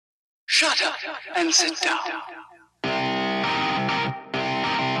Shut up and sit down.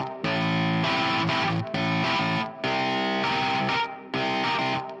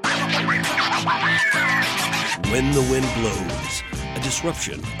 When the Wind Blows, a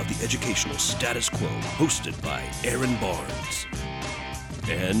disruption of the educational status quo, hosted by Erin Barnes.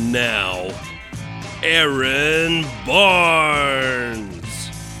 And now, Erin Barnes.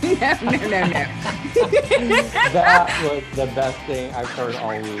 No. That was the best thing I've heard all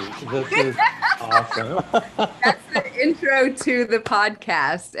week. This is awesome. That's the intro to the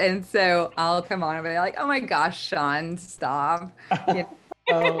podcast. And so I'll come on and be like, oh my gosh, Sean, stop.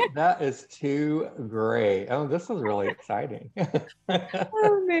 Oh, that is too great. Oh, this is really exciting.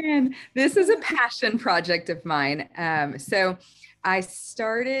 Oh man, this is a passion project of mine. So I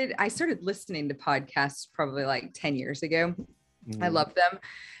started listening to podcasts probably like 10 years ago. I love them.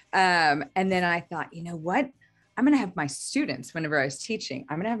 And then I thought, you know what? I'm going to have my students, whenever I was teaching,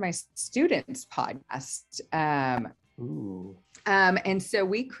 I'm going to have my students podcast. And so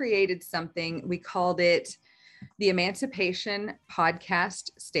we created something, we called it the Emancipation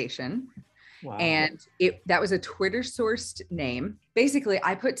Podcast Station. Wow. And that was a Twitter sourced name. Basically,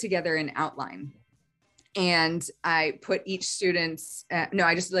 I put together an outline and I put each student's,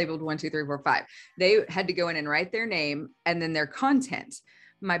 I just labeled 1, 2, 3, 4, 5. They had to go in and write their name and then their content.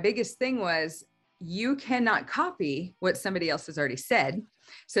 My biggest thing was you cannot copy what somebody else has already said.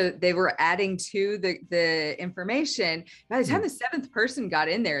 So they were adding to the information. By the time the 7th person got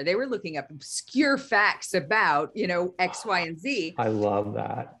in there, they were looking up obscure facts about, X, Y, and Z. I love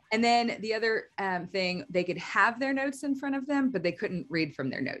that. And then the other thing, they could have their notes in front of them, but they couldn't read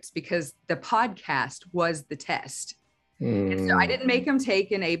from their notes because the podcast was the test. And so I didn't make them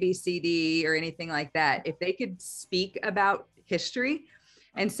take an ABCD or anything like that. If they could speak about history.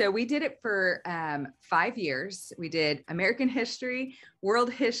 And so we did it for 5 years. We did American history, world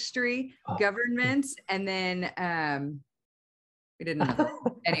history, government, and then we did another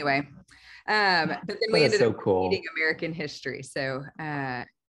one. Anyway. But then we ended up reading American history. So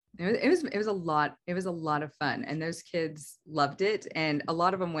it was a lot. It was a lot of fun, and those kids loved it. And a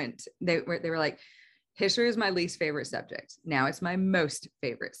lot of them they were like, history is my least favorite subject. Now it's my most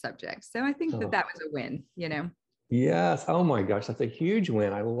favorite subject. So I think that was a win, Yes. Oh my gosh, that's a huge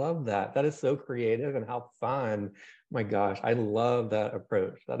win. I love that. That is so creative and how fun. My gosh, I love that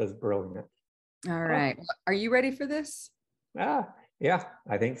approach. That is brilliant. All right. Are you ready for this? Yeah,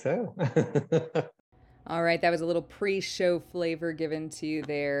 I think so. All right. That was a little pre-show flavor given to you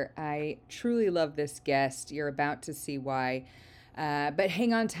there. I truly love this guest. You're about to see why. But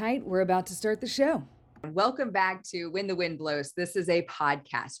hang on tight. We're about to start the show. Welcome back to When the Wind Blows. This is a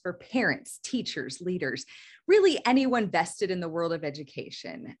podcast for parents, teachers, leaders, really anyone vested in the world of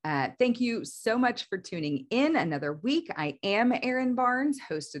education. Thank you so much for tuning in another week. I am Erin Barnes,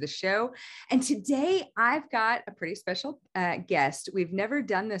 host of the show. And today I've got a pretty special guest. We've never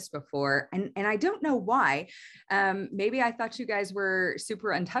done this before, and I don't know why. Maybe I thought you guys were super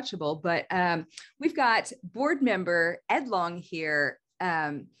untouchable, but we've got board member Ed Long here.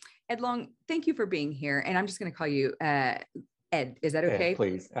 Ed Long, thank you for being here. And I'm just going to call you Ed. Is that okay? Ed,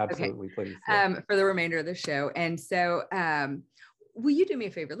 please. Absolutely. Okay. Please. For the remainder of the show. And so will you do me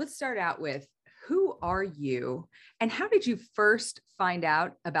a favor? Let's start out with, who are you and how did you first find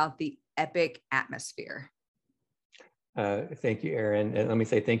out about the epic atmosphere? Thank you, Erin. And let me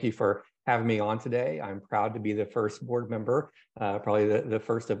say thank you for having me on today. I'm proud to be the first board member, probably the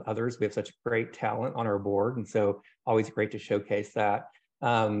first of others. We have such great talent on our board. And so always great to showcase that.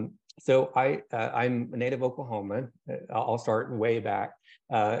 So I'm a native Oklahoman. I'll start way back.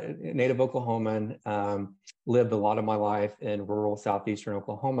 Native Oklahoman, lived a lot of my life in rural southeastern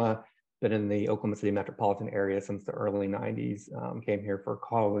Oklahoma, been in the Oklahoma City metropolitan area since the early 90s, came here for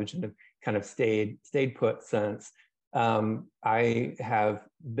college and have kind of stayed put since. I have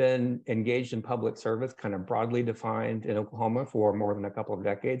been engaged in public service, kind of broadly defined in Oklahoma for more than a couple of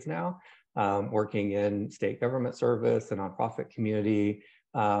decades now, working in state government service, the nonprofit community,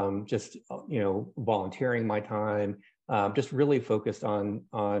 just, volunteering my time, just really focused on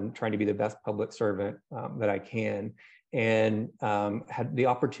trying to be the best public servant that I can, and had the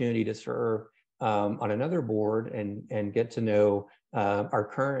opportunity to serve on another board and get to know our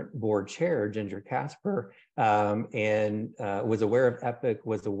current board chair, Ginger Casper, and was aware of EPIC,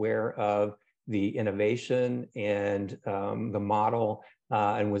 was aware of the innovation and the model,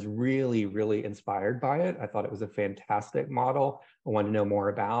 and was really, really inspired by it. I thought it was a fantastic model. I wanted to know more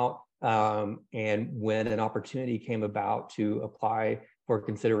about. And when an opportunity came about to apply for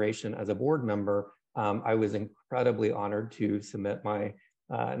consideration as a board member, I was incredibly honored to submit my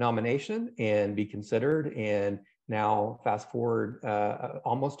nomination and be considered, and now fast forward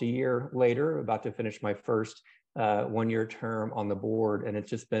almost a year later, about to finish my first 1-year term on the board. And it's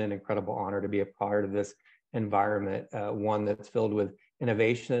just been an incredible honor to be a part of this environment, one that's filled with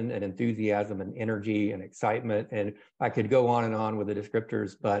innovation and enthusiasm and energy and excitement. And I could go on and on with the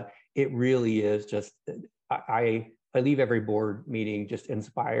descriptors, but it really is just, I leave every board meeting just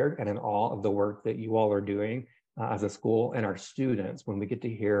inspired and in awe of the work that you all are doing as a school, and our students. When we get to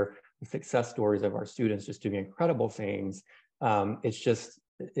hear the success stories of our students just doing incredible things,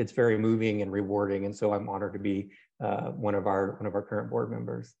 it's very moving and rewarding. And so I'm honored to be one of our current board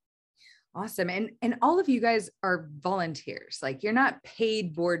members. Awesome. And all of you guys are volunteers. Like, you're not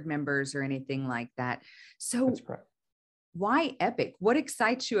paid board members or anything like that. So that's correct. Why Epic? What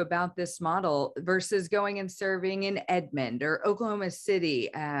excites you about this model versus going and serving in Edmond or Oklahoma City?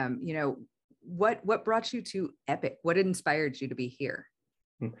 What brought you to Epic? What inspired you to be here?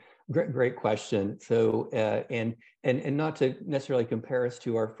 Great question. So, and not to necessarily compare us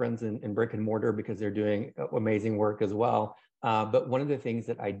to our friends in brick and mortar, because they're doing amazing work as well. But one of the things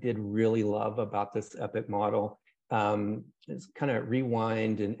that I did really love about this Epic model is kind of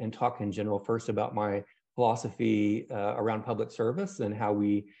rewind and talk in general first about my philosophy around public service and how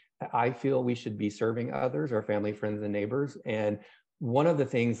I feel we should be serving others, our family, friends, and neighbors. And one of the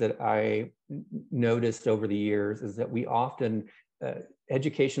things that I noticed over the years is that we often,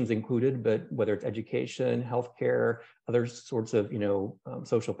 education's included, but whether it's education, healthcare, other sorts of,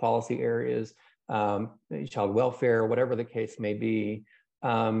 social policy areas, child welfare, whatever the case may be,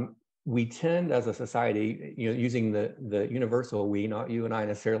 we tend as a society, using the universal we, not you and I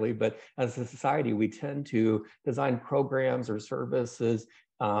necessarily, but as a society, we tend to design programs or services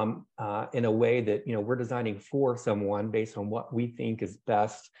in a way that, we're designing for someone based on what we think is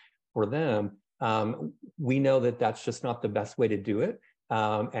best for them. We know that that's just not the best way to do it.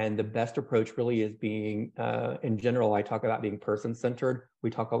 And the best approach really is being, in general, I talk about being person-centered.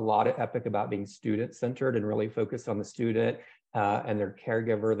 We talk a lot at Epic about being student-centered and really focused on the student and their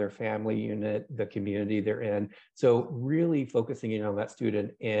caregiver, their family unit, the community they're in. So really focusing in on that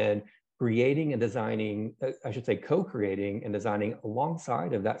student and creating and designing, I should say co-creating and designing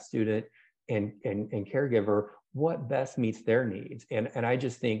alongside of that student and caregiver what best meets their needs. And I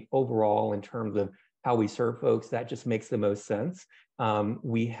just think overall, in terms of how we serve folks, that just makes the most sense.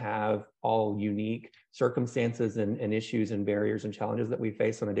 We have all unique circumstances and issues and barriers and challenges that we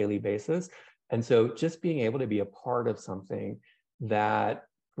face on a daily basis. And so just being able to be a part of something that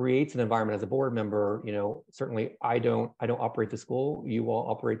creates an environment as a board member, certainly I don't operate the school, you all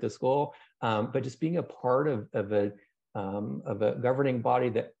operate the school, but just being a part of a governing body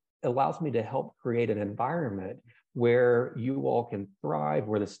that allows me to help create an environment where you all can thrive,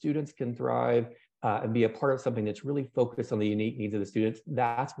 where the students can thrive, and be a part of something that's really focused on the unique needs of the students.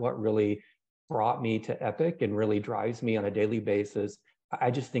 That's what really brought me to Epic and really drives me on a daily basis. I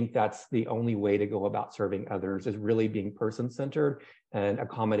just think that's the only way to go about serving others, is really being person-centered and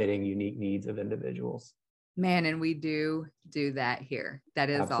accommodating unique needs of individuals. Man, and we do that here. That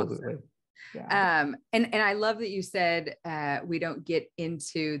is absolutely awesome. Yeah. And I love that you said we don't get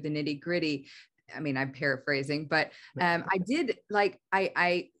into the nitty-gritty. I mean, I'm paraphrasing, but I did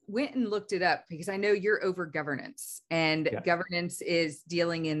I went and looked it up because I know you're over governance, and yes. Governance is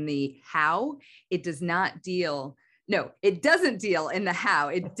dealing in the how. It does not deal. No, it doesn't deal in the how.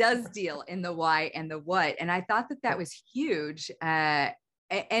 It does deal in the why and the what. And I thought that was huge. And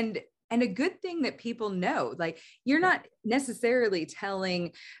a good thing that people know, like, you're not necessarily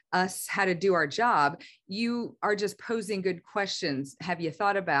telling us how to do our job. You are just posing good questions. Have you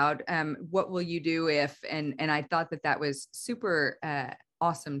thought about what will you do if? And I thought that was super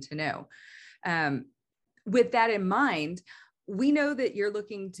awesome to know. With that in mind, we know that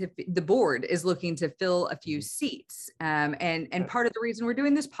the board is looking to fill a few seats. And part of the reason we're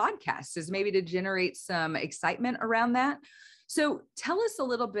doing this podcast is maybe to generate some excitement around that. So tell us a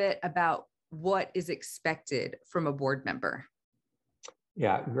little bit about what is expected from a board member.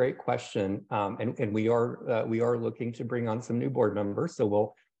 Yeah, great question. And we are looking to bring on some new board members.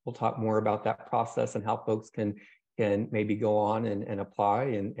 So we'll talk more about that process and how folks can maybe go on and apply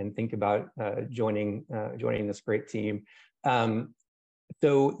and think about joining this great team.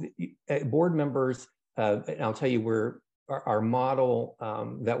 So board members, and I'll tell you, our model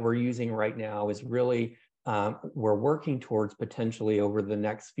that we're using right now is really, we're working towards potentially over the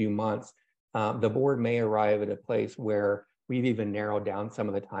next few months, the board may arrive at a place where we've even narrowed down some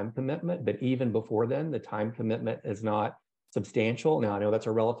of the time commitment, but even before then, the time commitment is not substantial. Now, I know that's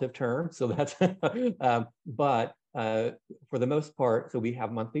a relative term, so that's, but for the most part, so we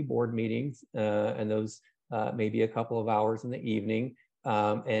have monthly board meetings, and those maybe a couple of hours in the evening.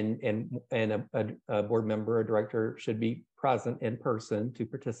 and a board member, a director should be present in person to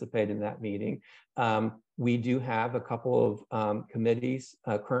participate in that meeting. We do have a couple of committees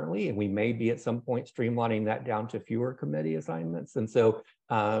currently, and we may be at some point streamlining that down to fewer committee assignments. And so,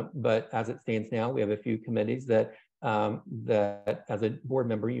 but as it stands now, we have a few committees that that as a board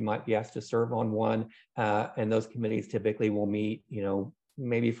member, you might be asked to serve on one, and those committees typically will meet,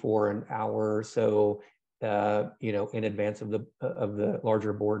 maybe for an hour or so, in advance of the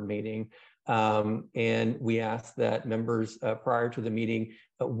larger board meeting. And we ask that members prior to the meeting,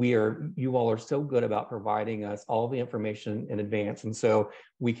 you all are so good about providing us all the information in advance. And so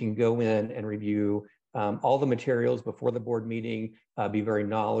we can go in and review all the materials before the board meeting, be very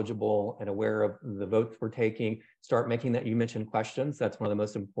knowledgeable and aware of the votes we're taking, start making that, you mentioned questions. That's one of the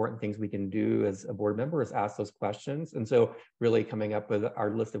most important things we can do as a board member is ask those questions. And so really coming up with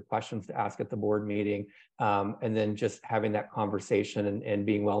our list of questions to ask at the board meeting, and then just having that conversation and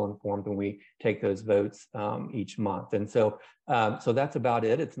being well informed when we take those votes each month. And so so that's about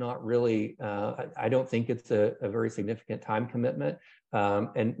it. It's not really, I don't think it's a very significant time commitment.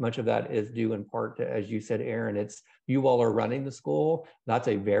 And much of that is due in part to, as you said, Erin, it's you all are running the school. That's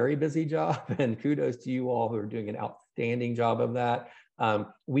a very busy job, and kudos to you all who are doing an outstanding job of that.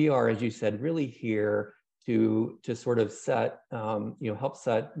 We are, as you said, really here to sort of set, help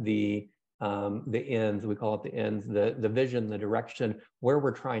set the ends, we call it the ends, the vision, the direction, where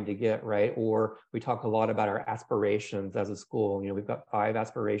we're trying to get, right? Or we talk a lot about our aspirations as a school. We've got 5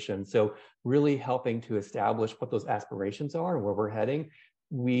 aspirations. So really helping to establish what those aspirations are and where we're heading.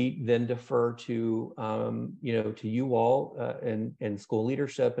 We then defer to, to you all and school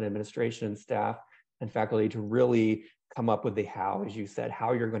leadership and administration and staff and faculty to really come up with the how, as you said,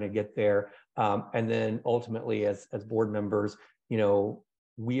 how you're going to get there. And then ultimately as board members,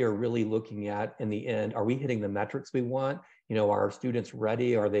 we are really looking at, in the end, are we hitting the metrics we want? Are our students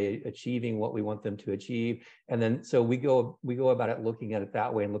ready? Are they achieving what we want them to achieve? And then, so we go about it, looking at it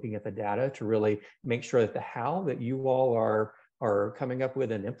that way and looking at the data to really make sure that the how that you all are coming up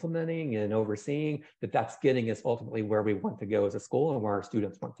with and implementing and overseeing, that's getting us ultimately where we want to go as a school and where our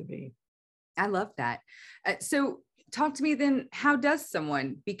students want to be. I love that. So talk to me then, how does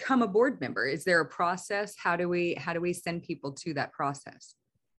someone become a board member? Is there a process? How do we send people to that process?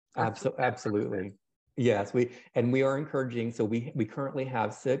 Absolutely. Yes, we are encouraging. So we currently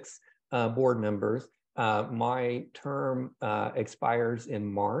have 6 board members. My term expires in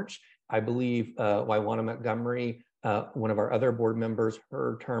March. I believe Waiwana Montgomery, one of our other board members,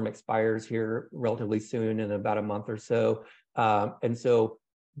 her term expires here relatively soon, in about a month or so. And so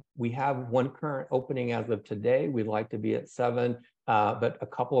we have 1 current opening as of today. We'd like to be at 7, but a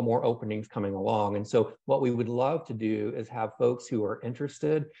couple of more openings coming along. And so what we would love to do is have folks who are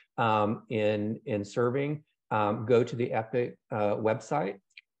interested in serving go to the EPIC website.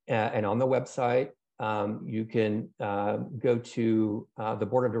 And on the website, you can go to the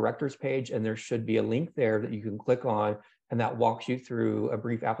board of directors page, and there should be a link there that you can click on, and that walks you through a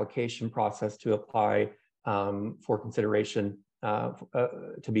brief application process to apply for consideration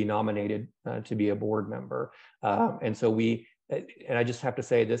to be nominated to be a board member. And so and I just have to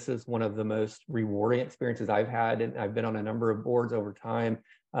say, this is one of the most rewarding experiences I've had, and I've been on a number of boards over time.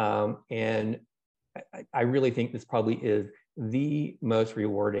 And I really think this probably is the most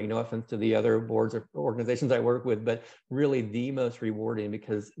rewarding, no offense to the other boards or organizations I work with, but really the most rewarding,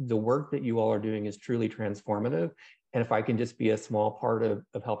 because the work that you all are doing is truly transformative. And if I can just be a small part of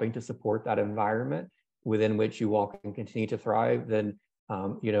helping to support that environment within which you all can continue to thrive, then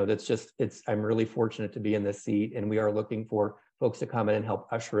I'm really fortunate to be in this seat, and we are looking for folks to come in and help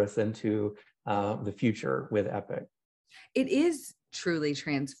usher us into the future with EPIC. It is truly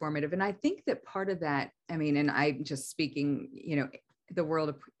transformative. And I think that part of that, and I'm just speaking, the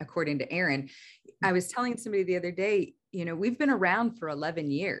world according to Erin, I was telling somebody the other day, we've been around for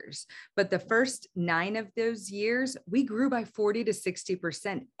 11 years, but the first 9 of those years, we grew by 40 to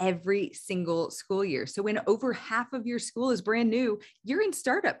 60% every single school year. So when over half of your school is brand new, you're in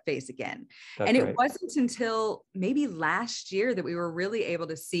startup phase again. That's right. It wasn't until maybe last year that we were really able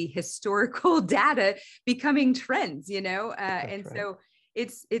to see historical data becoming trends, and right. So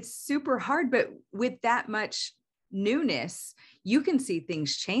it's super hard, but with that much newness, you can see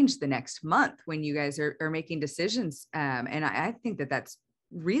things change the next month when you guys are making decisions. And I think that that's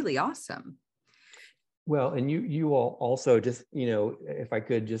really awesome. Well, and you all also just, if I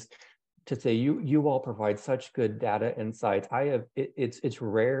could just to say, you all provide such good data insights. It's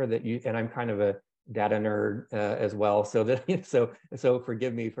rare that and I'm kind of data nerd as well. So that so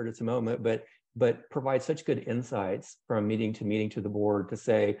forgive me for just a moment, but provide such good insights from meeting to the board to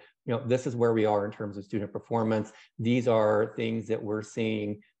say, this is where we are in terms of student performance. These are things that we're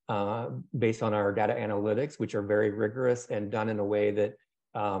seeing based on our data analytics, which are very rigorous and done in a way that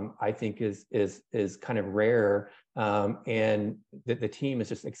I think is kind of rare, and the team is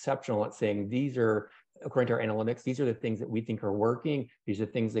just exceptional at saying these are, according to our analytics, these are the things that we think are working. These are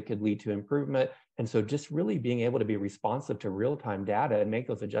things that could lead to improvement. And so just really being able to be responsive to real-time data and make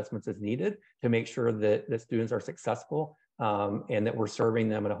those adjustments as needed to make sure that the students are successful and that we're serving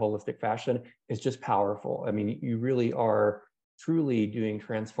them in a holistic fashion is just powerful. I mean, you really are truly doing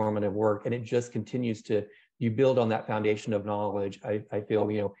transformative work, and it just continues to, you build on that foundation of knowledge. I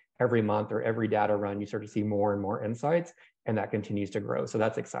feel, every month or every data run, you start to see more and more insights, and that continues to grow. So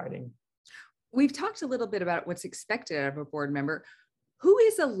that's exciting. We've talked a little bit about what's expected out of a board member. Who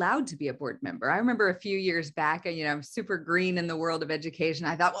is allowed to be a board member? I remember a few years back, I'm super green in the world of education.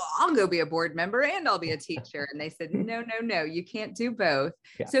 I thought, well, I'll go be a board member and I'll be a teacher. And they said, no, you can't do both.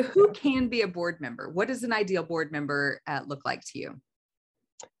 Yeah. So who can be a board member? What does an ideal board member look like to you?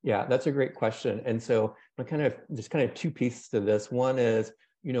 Yeah, that's a great question. And so there's kind of two pieces to this. One is,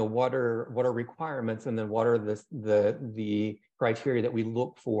 what are requirements, and then what are the criteria that we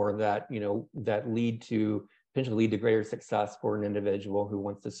look for that, that potentially lead to greater success for an individual who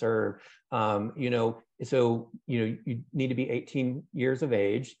wants to serve. So you need to be 18 years of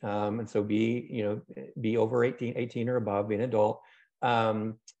age, and so be over 18 or above, be an adult.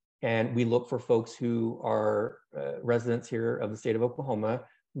 And we look for folks who are residents here of the state of Oklahoma,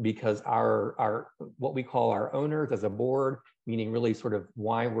 because our what we call our owners as a board, meaning really sort of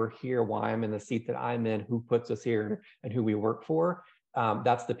why we're here, why I'm in the seat that I'm in, who puts us here, and who we work for.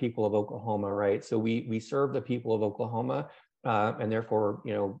 That's the people of Oklahoma, right? So we serve the people of Oklahoma, and therefore,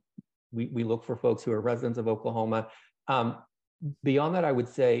 we look for folks who are residents of Oklahoma. Beyond that, I would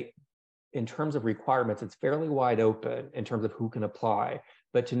say, in terms of requirements, it's fairly wide open in terms of who can apply.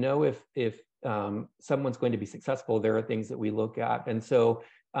 But to know if someone's going to be successful, there are things that we look at. And so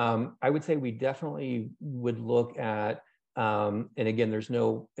I would say we definitely would look at, and again, this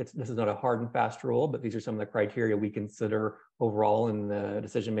is not a hard and fast rule, but these are some of the criteria we consider overall in the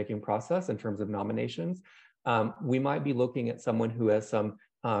decision-making process in terms of nominations. We might be looking at someone who has some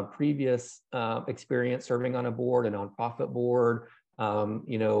previous experience serving on a board, a nonprofit board,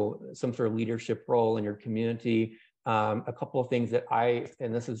 some sort of leadership role in your community. A couple of things that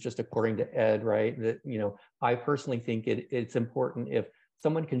and this is just according to Ed, right, that, I personally think it's important if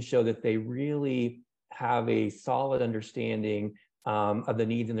someone can show that they really have a solid understanding of the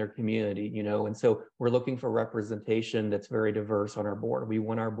needs in their community, and so we're looking for representation that's very diverse on our board. We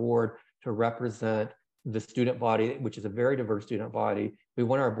want our board to represent the student body, which is a very diverse student body. We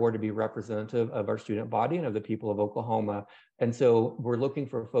want our board to be representative of our student body and of the people of Oklahoma. And so we're looking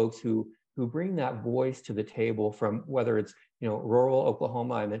for folks who bring that voice to the table, from whether it's, rural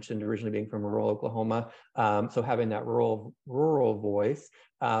Oklahoma. I mentioned originally being from rural Oklahoma. So having that rural voice.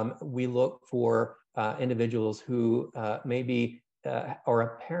 We look for individuals who maybe are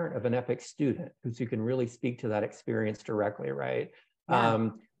a parent of an EPIC student who can really speak to that experience directly, right? Yeah.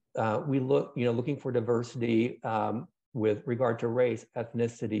 We looking for diversity with regard to race,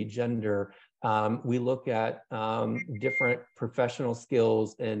 ethnicity, gender. We look at different professional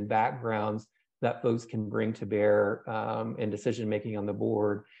skills and backgrounds that folks can bring to bear in decision-making on the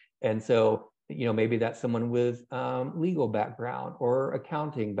board. And so, maybe that's someone with legal background or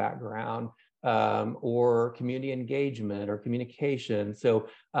accounting background, or community engagement or communication. So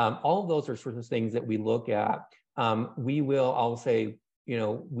all of those are sorts of things that we look at. We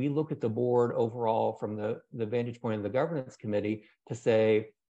look at the board overall from the vantage point of the governance committee to say,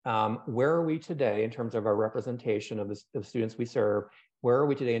 where are we today in terms of our representation of the students we serve? Where are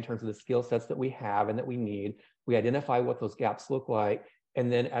we today in terms of the skill sets that we have and that we need? We identify what those gaps look like.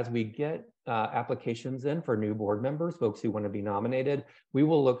 And then as we get applications in for new board members, folks who want to be nominated, we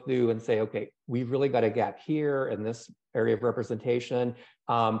will look through and say, okay, we've really got a gap here in this area of representation.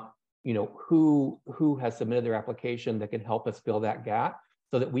 Who has submitted their application that can help us fill that gap,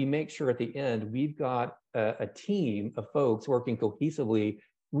 so that we make sure at the end we've got a team of folks working cohesively,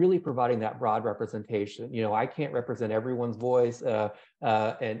 really providing that broad representation. I can't represent everyone's voice,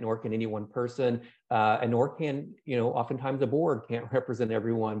 and nor can any one person, and nor can, oftentimes the board can't represent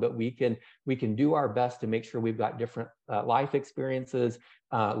everyone, but we can do our best to make sure we've got different life experiences,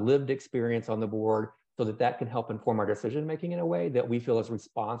 lived experience on the board, so that can help inform our decision-making in a way that we feel is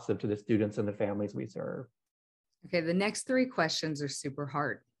responsive to the students and the families we serve. Okay, the next three questions are super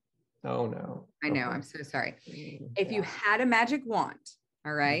hard. Oh, no. I know, I'm so sorry. If you had a magic wand,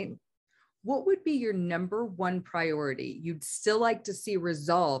 all right, what would be your number one priority you'd still like to see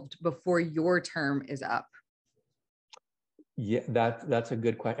resolved before your term is up? Yeah, that's a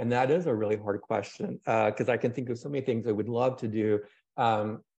good question. And that is a really hard question because I can think of so many things I would love to do.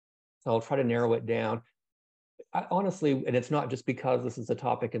 So I'll try to narrow it down. Honestly, and it's not just because this is a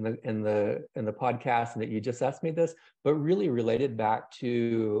topic in the podcast and that you just asked me this, but really related back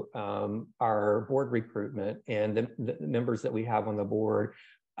to our board recruitment and the members that we have on the board.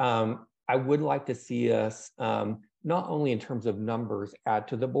 I would like to see us not only in terms of numbers add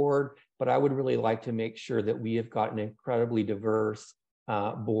to the board, but I would really like to make sure that we have got an incredibly diverse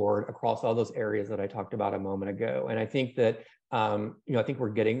board across all those areas that I talked about a moment ago. And I think that I think we're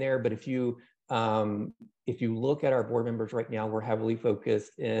getting there. But if you look at our board members right now, we're heavily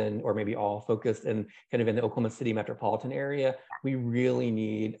focused in, or maybe all focused in kind of in the Oklahoma City metropolitan area. We really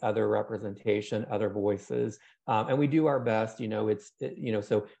need other representation, other voices. And we do our best,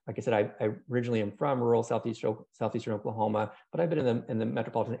 so like I said, I originally am from rural southeastern Oklahoma, but I've been in the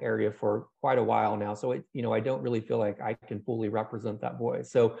metropolitan area for quite a while now. So I don't really feel like I can fully represent that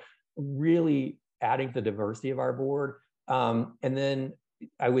voice. So really adding to the diversity of our board. And then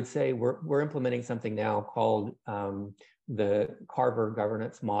I would say we're implementing something now called the Carver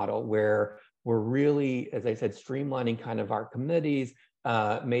governance model, where we're really, as I said, streamlining kind of our committees,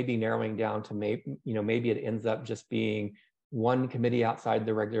 maybe narrowing down to maybe it ends up just being one committee outside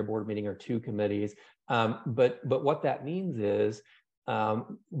the regular board meeting or two committees. But what that means is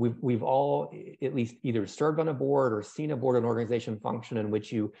we've all at least either served on a board or seen a board and organization function in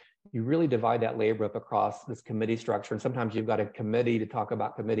which you really divide that labor up across this committee structure. And sometimes you've got a committee to talk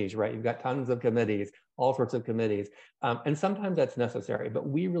about committees, right? You've got tons of committees, all sorts of committees. And sometimes that's necessary, but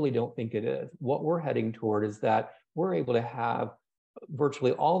we really don't think it is. What we're heading toward is that we're able to have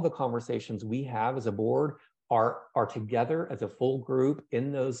virtually all the conversations we have as a board are together as a full group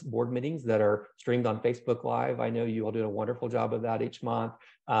in those board meetings that are streamed on Facebook Live. I know you all do a wonderful job of that each month,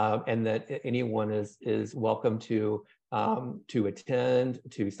 and that anyone is welcome to attend,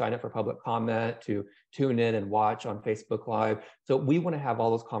 to sign up for public comment, to tune in and watch on Facebook Live. So we want to have all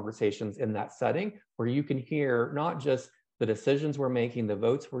those conversations in that setting where you can hear not just the decisions we're making, the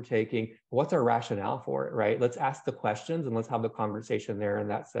votes we're taking, what's our rationale for it, right? Let's ask the questions and let's have the conversation there in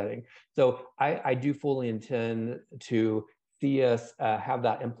that setting. So I do fully intend to see us have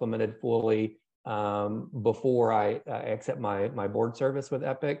that implemented fully before I accept my board service with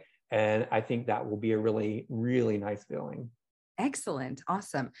Epic. And I think that will be a really, really nice feeling. Excellent.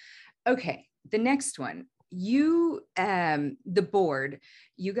 Awesome. Okay. The next one, the board,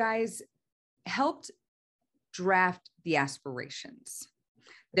 you guys helped draft the aspirations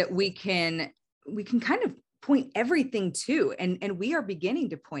that we can kind of point everything to, and we are beginning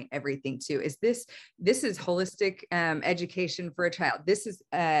to point everything to. This is holistic education for a child. This is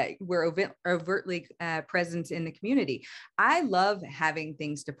we're overtly present in the community. I love having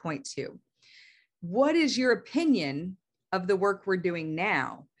things to point to. What is your opinion of the work we're doing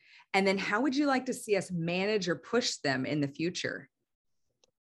now? And then how would you like to see us manage or push them in the future?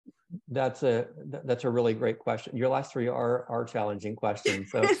 That's a really great question. Your last three are challenging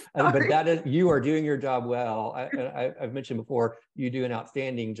questions. So, but you are doing your job well. I've mentioned before, you do an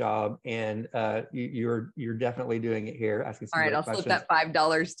outstanding job, and you're definitely doing it here. Asking some great questions. Slip that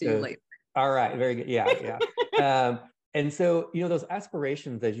 $5 to you later. All right, very good. Yeah. And so those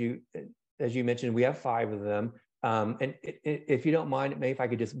aspirations, as you mentioned, we have 5 of them. And if you don't mind, maybe if I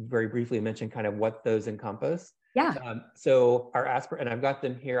could just very briefly mention kind of what those encompass. Yeah. So our and I've got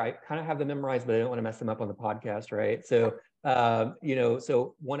them here. I kind of have them memorized, but I don't want to mess them up on the podcast, right? So,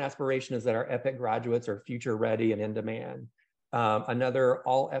 so one aspiration is that our EPIC graduates are future ready and in demand. Another,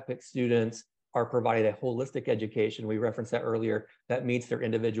 all EPIC students are provided a holistic education. We referenced that earlier, that meets their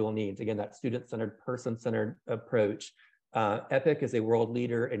individual needs. Again, that student-centered, person-centered approach. EPIC is a world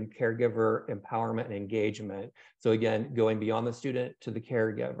leader in caregiver empowerment and engagement. So again, going beyond the student to the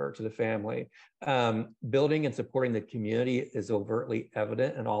caregiver, to the family. Building and supporting the community is overtly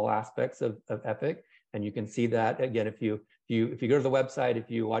evident in all aspects of EPIC. And you can see that, again, if you go to the website,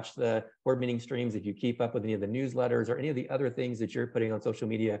 if you watch the board meeting streams, if you keep up with any of the newsletters or any of the other things that you're putting on social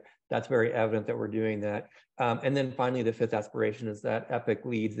media, that's very evident that we're doing that. And then finally, the 5th aspiration is that EPIC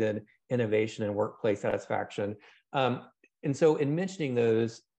leads in innovation and workplace satisfaction. And so in mentioning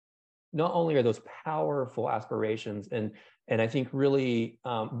those, not only are those powerful aspirations and I think really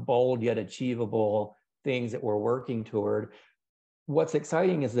bold yet achievable things that we're working toward, what's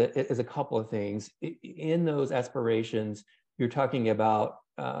exciting is a couple of things. In those aspirations, you're talking about,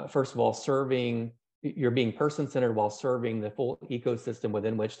 first of all, you're being person-centered while serving the full ecosystem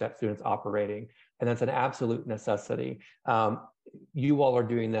within which that student's operating. And that's an absolute necessity. you all are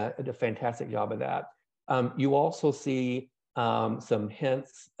doing a fantastic job of that. You also see some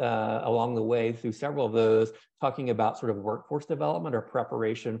hints along the way through several of those, talking about sort of workforce development or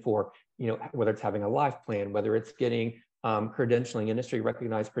preparation for, whether it's having a life plan, whether it's getting credentialing, industry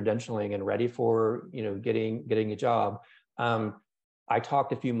recognized credentialing and ready for, getting a job. I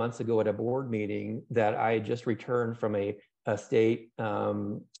talked a few months ago at a board meeting that I just returned from a state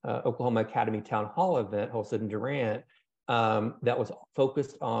Oklahoma Academy Town Hall event hosted in Durant that was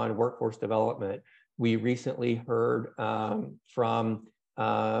focused on workforce development. We recently heard from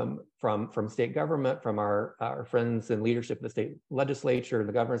state government, from our friends in leadership of the state legislature and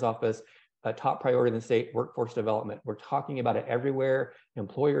the governor's office, a top priority in the state, workforce development. We're talking about it everywhere.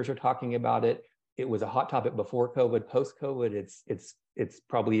 Employers are talking about it. It was a hot topic before COVID. Post-COVID, it's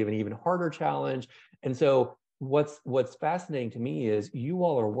probably an even harder challenge. And so what's fascinating to me is you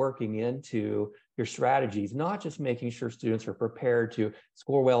all are working into your strategies, not just making sure students are prepared to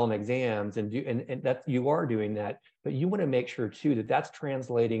score well in exams and that you are doing that, but you want to make sure too that that's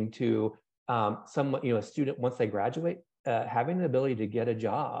translating to a student once they graduate, having the ability to get a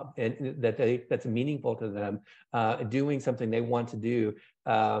job and that's meaningful to them, doing something they want to do,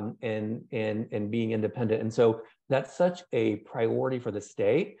 and being independent. And so that's such a priority for the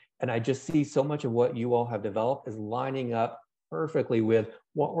state. And I just see so much of what you all have developed is lining up perfectly with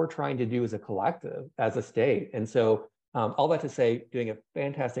what we're trying to do as a collective, as a state. And so all that to say, doing a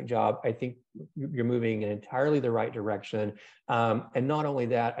fantastic job. I think you're moving in entirely the right direction. And not only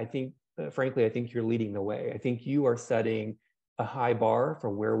that, I think, frankly, I think you're leading the way. I think you are setting a high bar for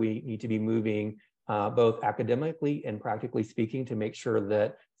where we need to be moving, both academically and practically speaking, to make sure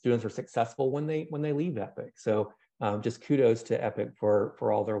that students are successful when they leave EPIC. So just kudos to EPIC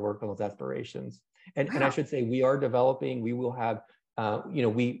for all their work on those aspirations. And, Wow. and I should say, we are developing, we will have,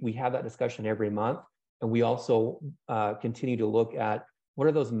 we have that discussion every month. And we also continue to look at what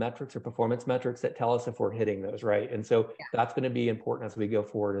are those metrics or performance metrics that tell us if we're hitting those, right? And so that's going to be important as we go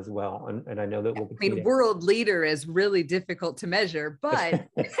forward as well. And I know that we'll continue. I mean, world leader is really difficult to measure, but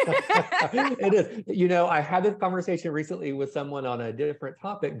it is. I had this conversation recently with someone on a different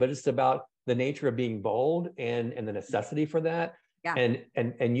topic, but it's about the nature of being bold and the necessity for that. Yeah.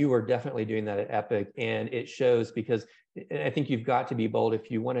 And you are definitely doing that at EPIC, and it shows, because I think you've got to be bold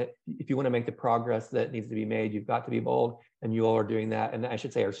if you want to make the progress that needs to be made. You've got to be bold, and you all are doing that. And I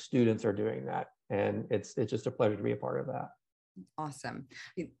should say our students are doing that, and it's just a pleasure to be a part of that. Awesome.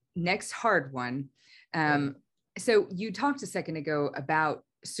 Next hard one. So you talked a second ago about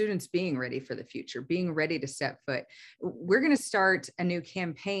students being ready for the future, being ready to step foot. We're going to start a new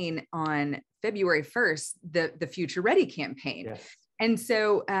campaign on February 1st, the Future Ready campaign. Yes. And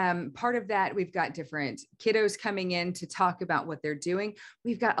so part of that, we've got different kiddos coming in to talk about what they're doing.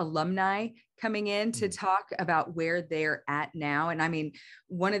 We've got alumni coming in to talk about where they're at now. And I mean,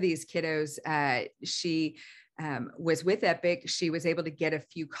 one of these kiddos, she was with EPIC. She was able to get a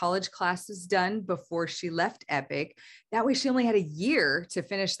few college classes done before she left EPIC. That way she only had a year to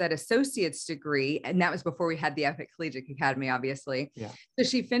finish that associate's degree. And that was before we had the EPIC Collegiate Academy, obviously. Yeah. So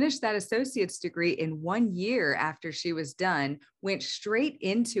she finished that associate's degree in 1 year after she was done, went straight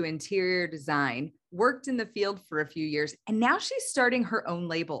into interior design, worked in the field for a few years, and now she's starting her own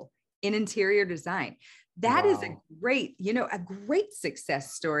label in interior design. That is a great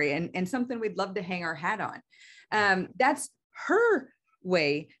success story, and something we'd love to hang our hat on. That's her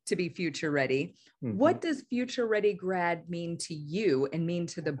way to be future ready. Mm-hmm. What does future ready grad mean to you and mean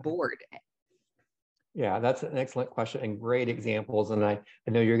to the board? Yeah, that's an excellent question and great examples. And I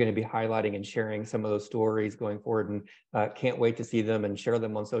know you're going to be highlighting and sharing some of those stories going forward, and can't wait to see them and share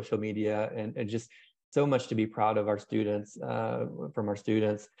them on social media, and just so much to be proud of our students, from our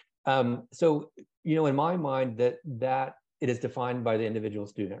students. So, in my mind, that it is defined by the individual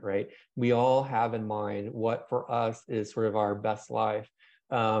student, right? We all have in mind what for us is sort of our best life.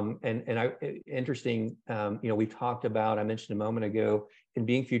 Interesting, we talked about, I mentioned a moment ago, in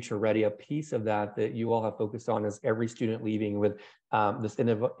being future ready, a piece of that you all have focused on is every student leaving with this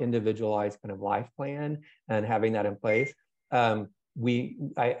individualized kind of life plan and having that in place. I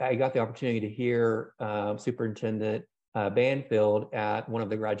got the opportunity to hear Superintendent Banfield at one of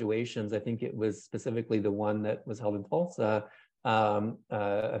the graduations. I think it was specifically the one that was held in Tulsa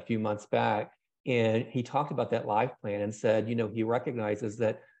a few months back. And he talked about that life plan and said, he recognizes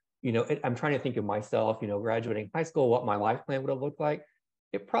that, I'm trying to think of myself, graduating high school, what my life plan would have looked like.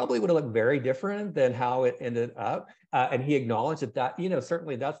 It probably would have looked very different than how it ended up. And he acknowledged that,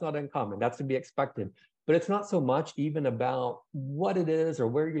 certainly that's not uncommon. That's to be expected. But it's not so much even about what it is or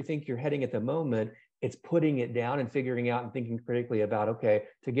where you think you're heading at the moment. it's putting it down and figuring out and thinking critically about, okay,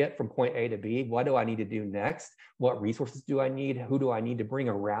 to get from point A to B, what do I need to do next? What resources do I need? Who do I need to bring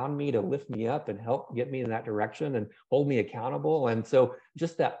around me to lift me up and help get me in that direction and hold me accountable? And so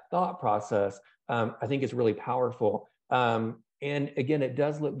just that thought process, I think is really powerful. And again, it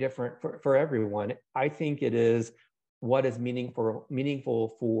does look different for everyone. I think it is what is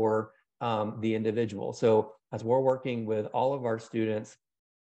meaningful for the individual. So as we're working with all of our students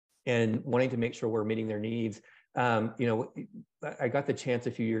and wanting to make sure we're meeting their needs, I got the chance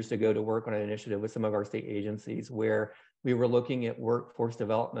a few years ago to work on an initiative with some of our state agencies where we were looking at workforce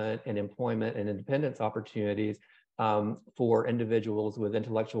development and employment and independence opportunities for individuals with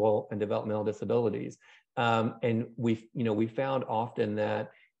intellectual and developmental disabilities. And we found often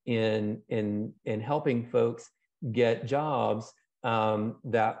that in helping folks get jobs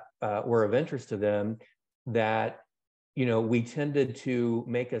that were of interest to them, that we tended to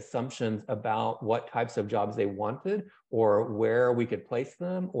make assumptions about what types of jobs they wanted or where we could place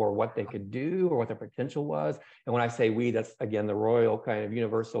them or what they could do or what their potential was. And when I say we, that's again the royal kind of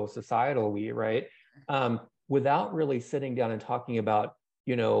universal societal we, right? Without really sitting down and talking about,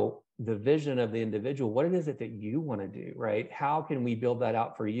 the vision of the individual, what is it that you want to do, right? How can we build that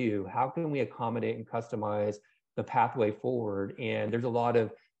out for you? How can we accommodate and customize the pathway forward? And there's a lot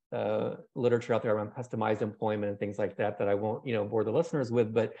of literature out there around customized employment and things like that I won't, bore the listeners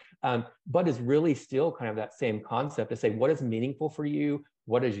with, but is really still kind of that same concept to say, what is meaningful for you?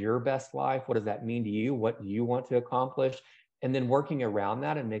 What is your best life? What does that mean to you? What you want to accomplish? And then working around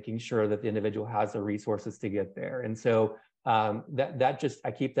that and making sure that the individual has the resources to get there. And so I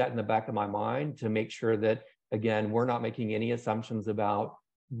keep that in the back of my mind to make sure that, again, we're not making any assumptions about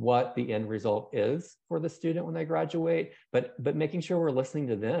what the end result is for the student when they graduate, but making sure we're listening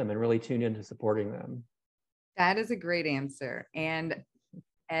to them and really tuned into supporting them. That is a great answer. And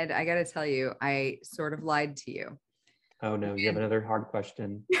Ed, I got to tell you, I sort of lied to you. Oh no, you have another hard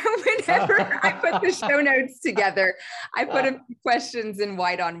question. Whenever I put the show notes together, I put a few questions in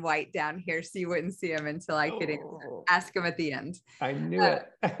white on white down here so you wouldn't see them until I could ask them at the end. I knew it.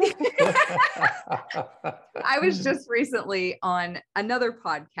 I was just recently on another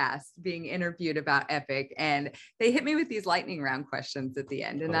podcast being interviewed about Epic, and they hit me with these lightning round questions at the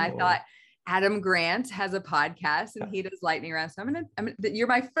end. And I thought, Adam Grant has a podcast and he does lightning round. So you're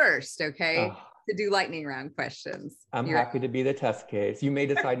my first, okay? To do lightning round questions. I'm happy to be the test case. You may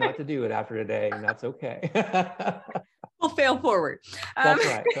decide not to do it after today, and that's okay. We'll fail forward. That's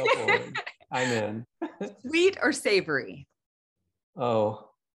right, fail forward. I'm in. Sweet or savory?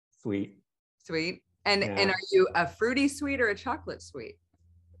 Oh, sweet. Sweet. And are you a fruity sweet or a chocolate sweet?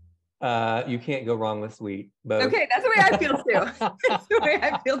 You can't go wrong with sweet. Both. Okay, that's the way I feel too. That's the way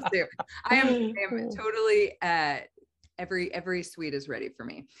I feel too. I am totally every sweet is ready for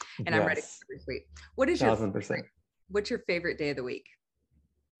me, and I'm ready for every sweet. What is 1000%? What's your favorite day of the week?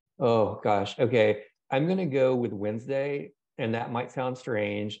 Oh gosh. Okay, I'm gonna go with Wednesday, and that might sound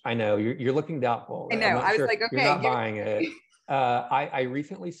strange. I know you're looking doubtful. I know. I was like, okay, you're not buying it. I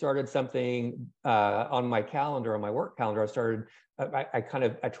recently started something on my calendar, on my work calendar.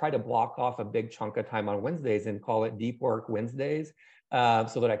 I try to block off a big chunk of time on Wednesdays and call it Deep Work Wednesdays.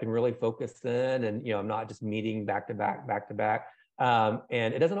 So that I can really focus in, and I'm not just meeting back to back.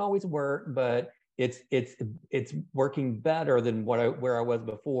 And it doesn't always work, but it's working better than where I was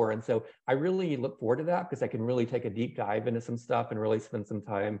before. And so I really look forward to that because I can really take a deep dive into some stuff and really spend some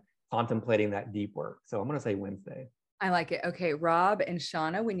time contemplating that deep work. So I'm going to say Wednesday. I like it. Okay, Rob and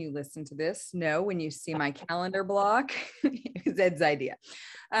Shauna, when you listen to this, know when you see my calendar block, it's Ed's idea.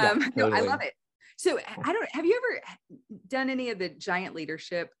 Totally. No, I love it. So have you ever done any of the giant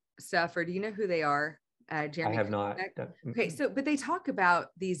leadership stuff, or do you know who they are? Jeremy? I have not. Okay. So, but they talk about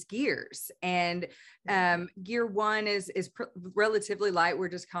these gears, and gear 1 is relatively light. We're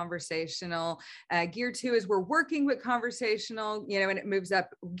just conversational. Gear 2 is we're working with conversational, and it moves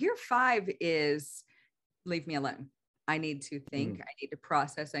up. Gear 5 is leave me alone. I need to think, I need to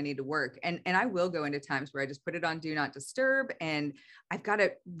process, I need to work. And I will go into times where I just put it on do not disturb, and I've got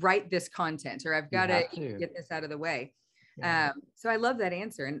to write this content, or I've got to get this out of the way. Yeah. So I love that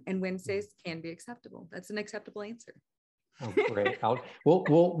answer. And Wednesdays can be acceptable. That's an acceptable answer. Oh, great.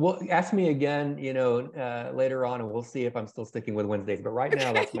 We'll ask me again, later on, and we'll see if I'm still sticking with Wednesdays. But right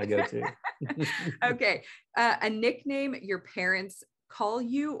now, that's my go-to. Okay. A nickname your parents call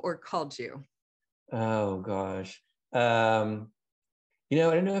you or called you? Oh, gosh. I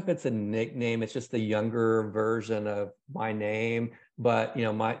don't know if it's a nickname. It's just the younger version of my name. But,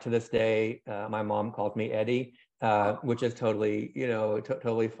 to this day, my mom calls me Eddie, which is totally,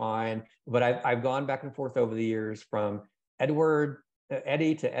 totally fine. But I've gone back and forth over the years from Edward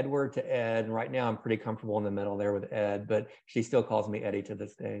Eddie to Edward to Ed. And right now I'm pretty comfortable in the middle there with Ed, but she still calls me Eddie to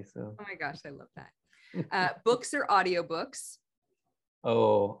this day. So. Oh my gosh, I love that. Books or audiobooks?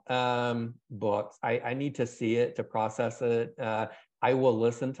 Oh, books. I need to see it to process it. I will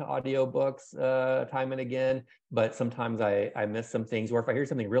listen to audiobooks time and again, but sometimes I miss some things, or if I hear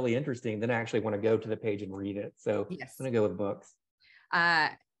something really interesting, then I actually want to go to the page and read it. So Yes. I'm gonna go with books.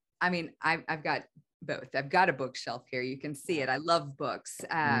 I mean, I've got both. I've got a bookshelf here. You can see it. I love books,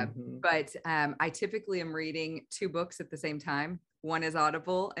 but I typically am reading 2 books at the same time. One is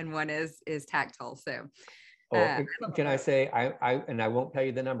Audible and one is tactile. So. Can I say I won't tell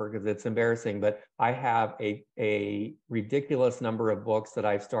you the number because it's embarrassing, but I have a ridiculous number of books that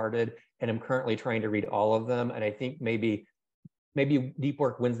I've started, and I'm currently trying to read all of them. And I think maybe Deep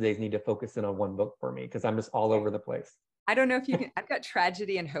Work Wednesdays need to focus in on one book for me because I'm just all over the place. I don't know if you can. I've got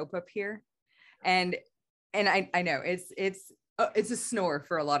Tragedy and Hope up here, and I know it's a snore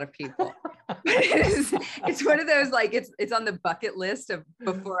for a lot of people. It's one of those, like, it's on the bucket list of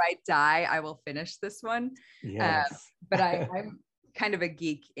before I die, I will finish this one. Yes. But I'm kind of a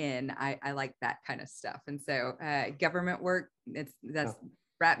geek in, I like that kind of stuff. And so government work, that's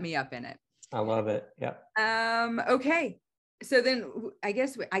wrap me up in it. I love it. Yep. Okay. So then I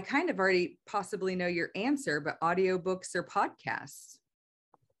guess I kind of already possibly know your answer, but audiobooks or podcasts?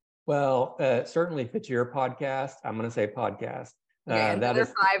 Well, certainly if it's your podcast, I'm going to say podcast. Okay, another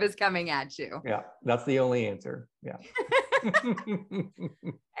 5 is coming at you. Yeah, that's the only answer. Yeah.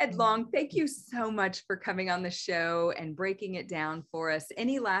 Ed Long, thank you so much for coming on the show and breaking it down for us.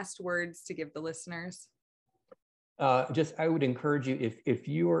 Any last words to give the listeners? I would encourage you, if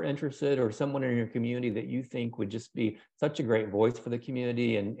you are interested or someone in your community that you think would just be such a great voice for the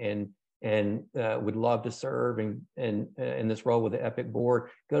community and would love to serve and in this role with the EPIC board,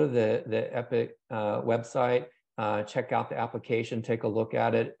 go to the EPIC website. Check out the application, take a look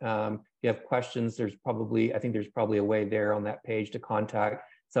at it. If you have questions, I think there's probably a way there on that page to contact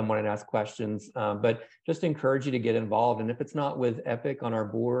someone and ask questions. But just encourage you to get involved. And if it's not with EPIC on our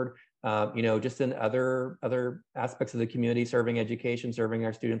board, just in other aspects of the community, serving education, serving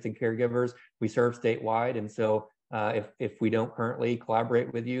our students and caregivers, we serve statewide. And so if we don't currently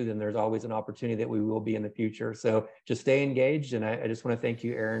collaborate with you, then there's always an opportunity that we will be in the future. So just stay engaged. And I just want to thank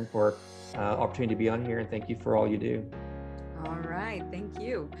you, Erin, for opportunity to be on here, and thank you for all you do. All right, thank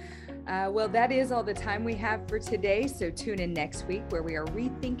you. Well, that is all the time we have for today. So tune in next week where we are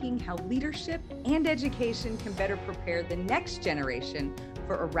rethinking how leadership and education can better prepare the next generation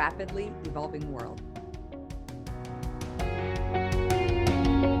for a rapidly evolving world.